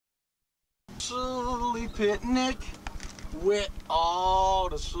Suley picnic with all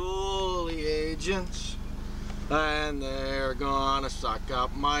the Suley agents, and they're gonna suck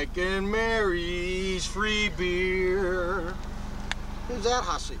up Mike and Mary's free beer. Who's that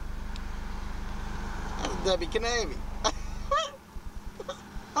hussy? That's Debbie Canavy.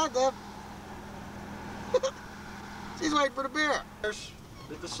 Hi, Deb. She's waiting for the beer. At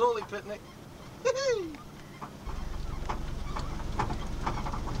the Suley picnic.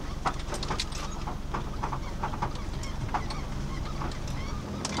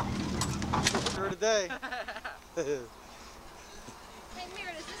 For today. Hey,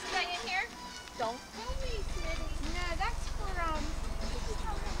 Mira, does this stay in here? Don't tell me, Smitty. No, that's for,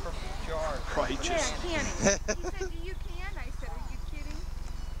 Jar. Righteous. Yeah, canning. He said, do you can? I said, are you kidding?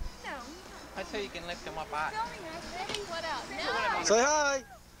 No. I say you can lift them up high. Filming us, Smitty. What else? No. Say hi.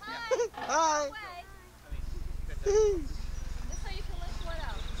 Hi. Hi. Just so you can lift what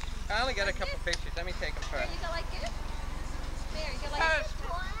else? I only got a couple pictures. Let me take them There, first. you go like this? There, you go like Yes. this?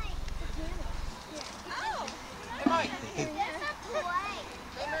 Oh. Hey, Mike. Come here.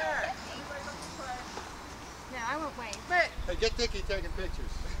 No, I won't wait. Hey, get Dickie taking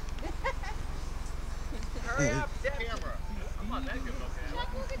pictures. Hurry up, Camera. I'm not that good looking. Chuck,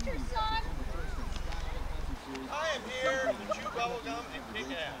 look at your son. I am here to chew bubble gum and kick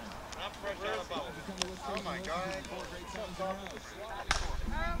ass. I'm fresh out of bubble. Oh my God.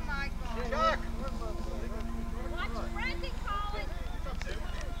 Oh my God. Chuck. Watch Brendan, Colin.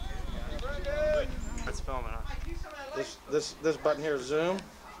 It's filming, huh? This button here is zoom.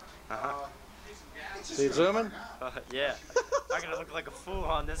 Uh-huh. See it zooming? Yeah. I'm gonna look like a fool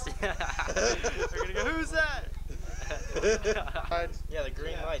on this. They're gonna go, who's that? Yeah, the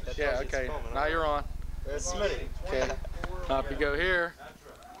green light. That Yeah, tells you it's okay. filming, Now huh? you're on. There's Smitty. Okay. Now if you go here,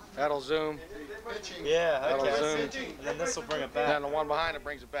 that'll zoom. Yeah, That'll okay. zoom. And then this will bring it And back. then the one behind it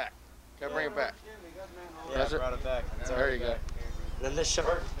brings it back. Okay, bring it back. Yeah, That's I it. brought it back. It's There already you go. back. And then this show.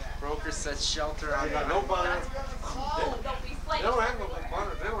 Broker says shelter on the. No bother. Oh, don't be They don't have no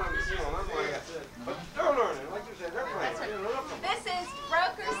bother. They don't have the seal. That's why I got it. But they're learning. Like you said, they're learning. This is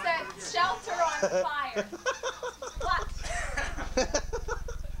brokers that shelter on fire. What?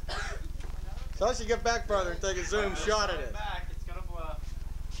 So I should get back further and take a zoom shot at it. Back, it's gonna blow.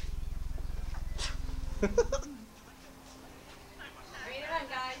 Read it on,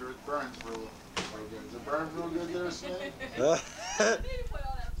 guys. Sure it burns real good. Does it burn real good there, Snake?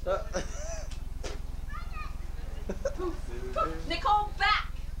 Nicole,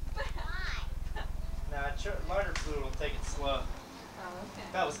 back! Nah, lighter fluid will take it slow. Oh, okay.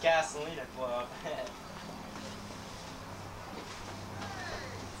 If that was gasoline, it'd blow up.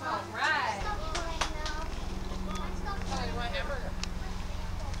 All right.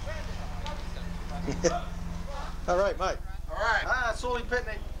 All right, Mike. All right. Suley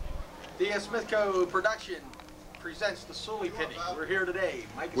Picnic. D.S. Smithco Production presents the Suley Picnic. We're here today.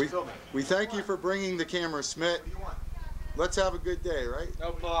 Mike is filming. We thank you for bringing the camera, Smith. What do you want? Let's have a good day, right? No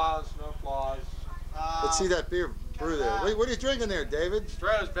applause, no applause. Let's see that beer brew there. What are you drinking there, David?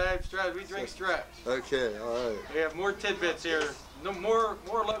 Stroh's, babe. Stroh's. We drink Stroh's. Okay, all right. We have more tidbits here. No more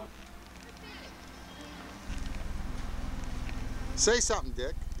local. Say something,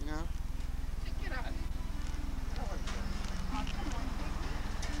 Dick. You know.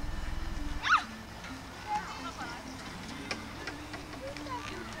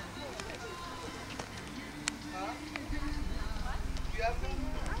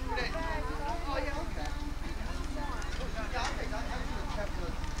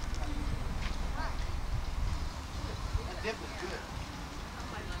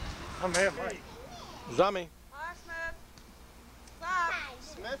 I'm here, Mike. Zummy. Hi, Smith.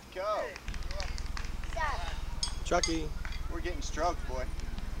 Smith, go. Chucky. We're getting stroked, boy.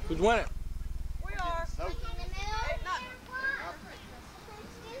 Who's winning? We are. Soaked. Hey, not.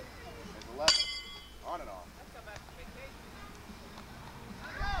 There's 11. On and off.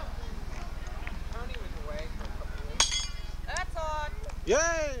 Tony was away for a couple of weeks. That's on. Yay!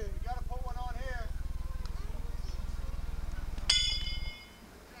 We gotta put one on here.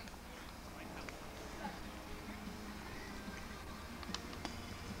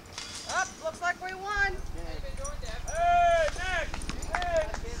 Up, looks like we won. Hey, Nick! Hey!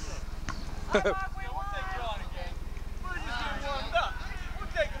 Looks like we won. We'll take you on again. We'll just get warmed up.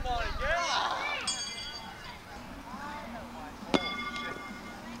 We'll take him on again.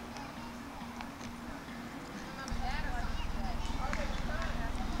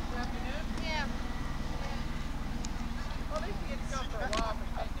 Yeah. Well, at least we get to go for a while for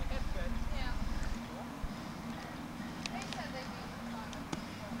picnic. That's good. Yeah. They said they'd be fun.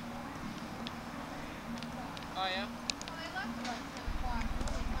 Oh, yeah? Well, they left about 10 o'clock.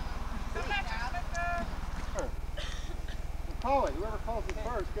 Come back. call it. Whoever calls it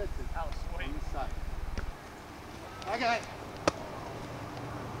first gets it. Oh, sweet. On this side. Okay.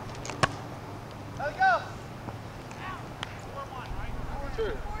 Let's go. 4-1, right?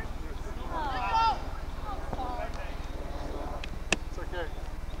 4-2. It's okay.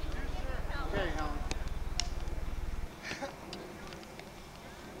 Okay, Helen.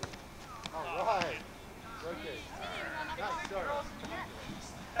 All right. Okay. Nice start.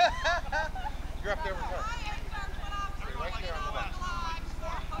 You're up there with her. Right there on the left.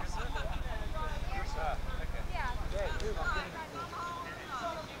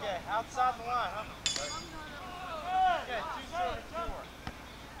 Okay, outside the line, huh? Okay, 2-7-4.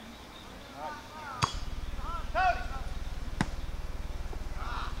 Tony!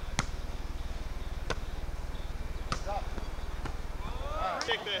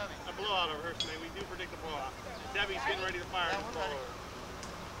 Predict a blowout over here, Smee. We do predict a blowout. Debbie's getting ready to fire this ball over.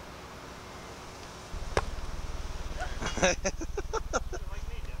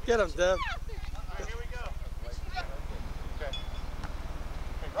 Get him, Deb. All right, here we go. Okay.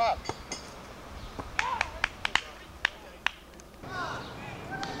 Hey, Rob.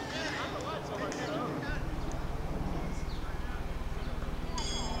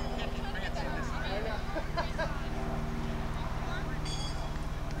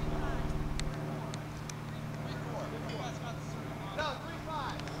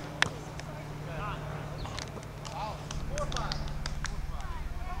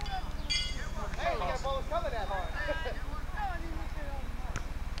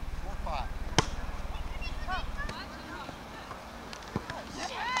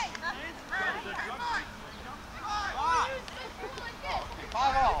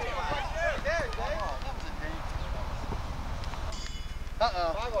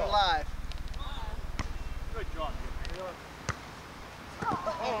 Uh-oh, we're live. Good job.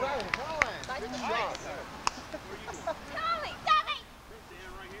 All right, Helen. Nice Good job. job. Tommy! Tommy!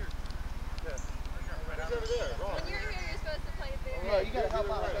 Stand right here. Who's over there? Rob. When you're here, you're supposed to play a big. Yeah, you gotta help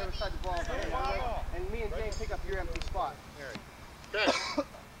out on the other side of the ball. And me and Jane pick up your empty spot. Okay.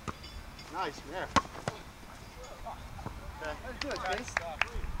 Nice, yeah. Okay. That's good, Jane.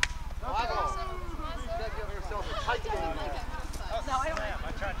 Wow. That gives yourself a tight game there. No, I don't.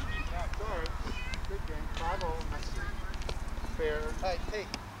 I tried to keep track. Sorry. Good game. 5-0. Nice. Fair. Hey, hey.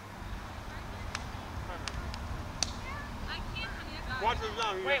 Watch this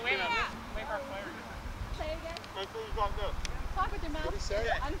down. Wait a minute. Wait for our player. Say it again. Until you got this. Talk with your mouth. What'd he say?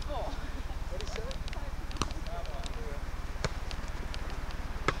 I'm full. What'd he say?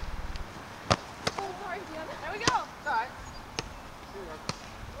 Full cards, the other. There we go. All right.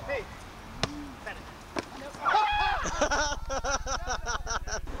 Hey.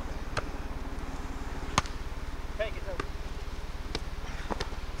 Take it over.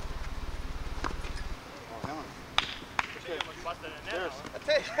 Oh, Helen. She almost busted in there. Yours. I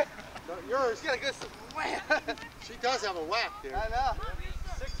tell you. No, yours. You got a good wham. She does have a whack there. I know.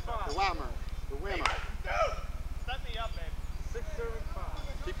 6-5. The whammer. The whammer. Set me up, babe.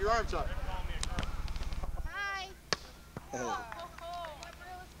 6-7-5. Keep your arms up. Hi. Oh, what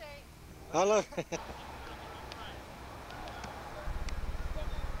real estate? Hello.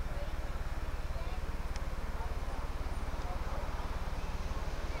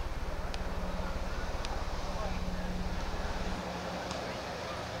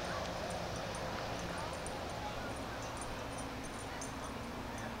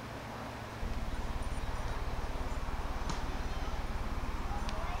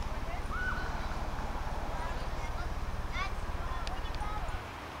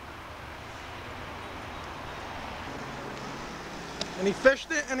 Any fish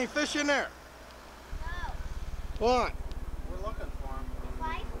there? Any fish in there? No. What? We're looking for him. If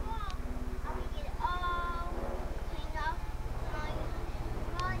I fall, I will get all cleaned up. My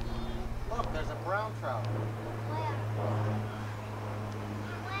money. Look, there's a brown trout. Where?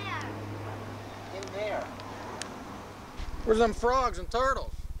 Where? In there. Where's them frogs and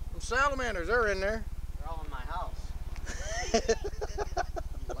turtles? Them salamanders, they're in there. They're all in my house. Yeah.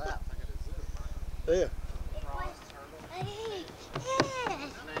 You laugh. I got a zoo. Yeah.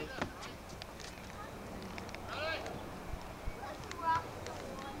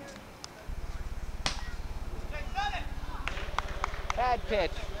 Bad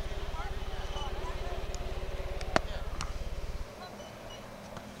pitch.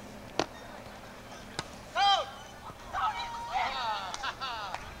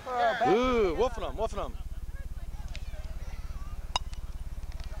 Ooh, woofing them, woofing them.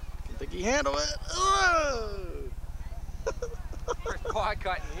 Didn't think he handled it. First quad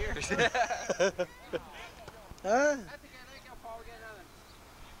cut in years. Huh?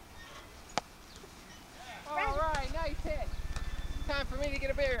 All right, nice hit. me to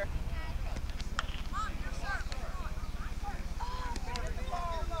get a beer.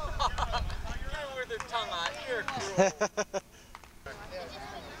 With their tongue out. You're cruel.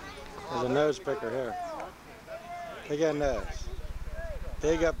 There's a nose picker here. They got a nose.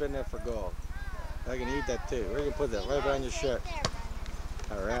 Dig up in there for gold. I can eat that too. Where you can put that? Right behind your shirt.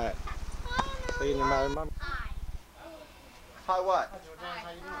 All right. Look in your mouth, Mom. Hi, what?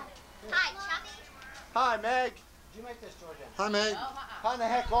 Hi, Chuck. Hi, Meg. Did you make this, Georgia? Hi, Meg. How in the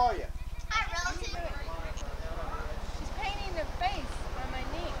heck are you? Hi, relative. She's painting the face on my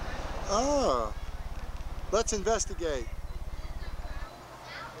knee. Oh. Let's investigate. What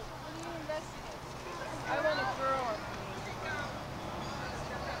do you investigate? I want a girl.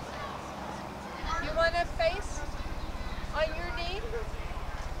 You want a face on your knee?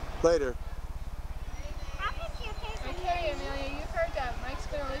 Later. Okay, Amelia, you've heard that. Mike's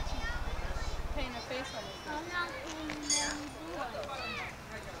gonna let you paint a face on his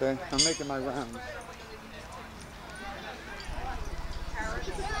knee. Okay, I'm making my rounds.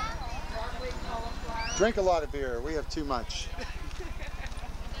 Drink a lot of beer. We have too much.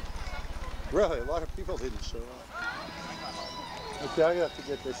 Really, a lot of people didn't show up. Okay, I have to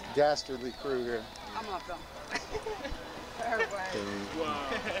get this dastardly crew here. I'm not done. Hey,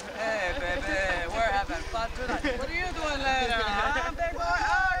 baby, we're having fun tonight. What are you doing later, huh, big boy?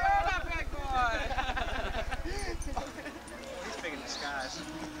 Oh, you're the big boy. He's big in disguise.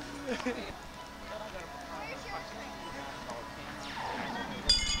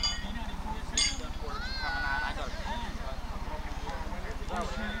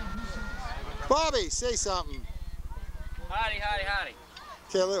 Bobby, say something. Howdy, howdy, howdy.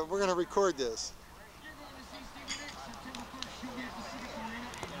 Okay, look, we're going to record this.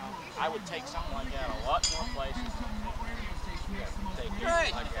 I would take something like that a lot more places.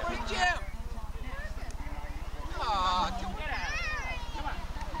 Hey, where's Jim? Aw, come on.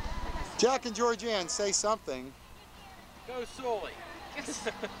 Jack and Georgianne, say something. Go Suley.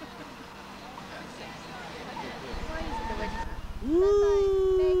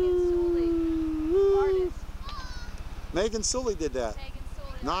 Woo! Megan Suley did that. Megan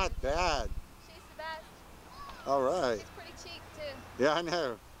Suley. Not bad. She's the best. All right. She's pretty cheap, too. Yeah, I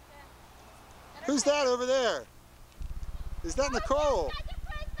know. Who's that over there? Is that Nicole?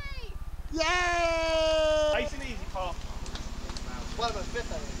 Yay! Nice and easy, Paul. Bottom of the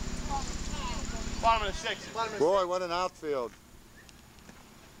fifth, I think. Bottom of the sixth. Bottom of the Boy, what an outfield.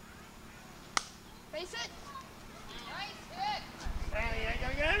 Face it. Nice hit. And he ain't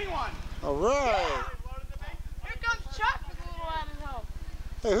gonna get anyone. All right. Here comes Chuck with a little out of help.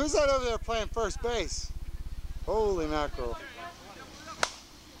 Hey, who's that over there playing first base? Holy mackerel.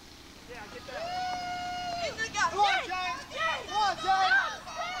 Come on, Giants! Come on, Giants!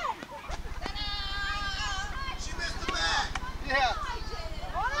 She missed the bat! Yeah.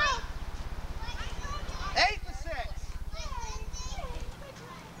 8-6.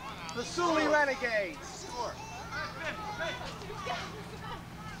 The Suley Renegades. Score.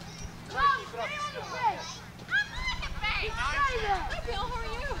 Phil, how are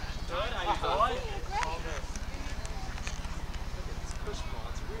you? Good, how you doing?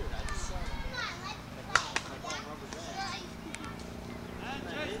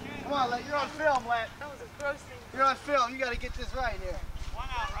 Come on, Let. You're on film, Let. That was a gross thing. You're on film. You got to get this right here. One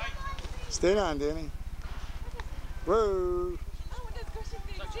out, right? Stay down, Danny. Whoa. Oh, that's crushing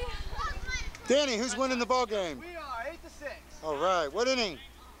things. Danny, who's winning the ball game? We are 8-6. All right. What inning?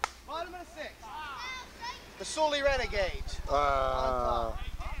 Bottom of the sixth. The Suley Renegades. Uh,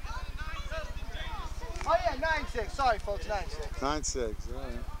 Oh yeah, 9-6. Sorry, folks, 9-6. 9-6. All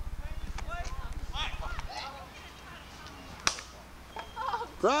right.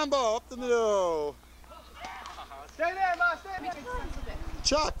 Ground ball up the middle. Stay there, Ma. Stay there.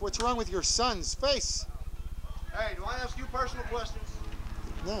 Chuck, what's wrong with your son's face? Hey, do I ask you personal questions?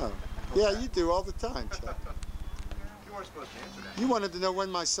 No. Yeah, you do all the time, Chuck. You weren't supposed to answer that. You wanted to know when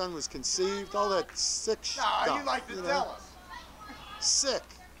my son was conceived, all that sick stuff. No, you like to you know? tell us. Sick.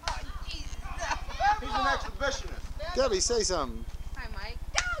 He's an exhibitionist. Debbie, say something. Hi, Mike.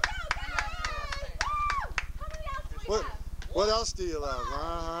 Go, go, go! How many outs do we have? What else do you love?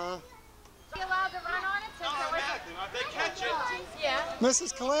 Uh-huh. You allowed to run on it? Automatically. If they catch it, Yeah.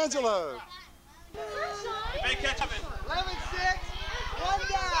 Mrs. Colangelo. if they catch it. 11-6. One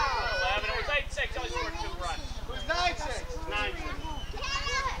down. 11, it was 8-6. Only scored 2 runs. It was 9-6. 9-6.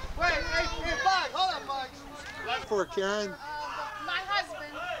 Wait, hey, Bugs. Hold on, Bugs. For Karen. My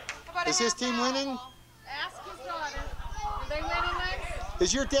husband. Is his team winning? Ask his daughter. Are they winning next?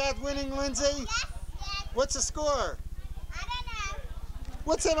 Is your dad winning, Lindsay? What's the score? I don't know.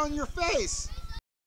 What's that on your face?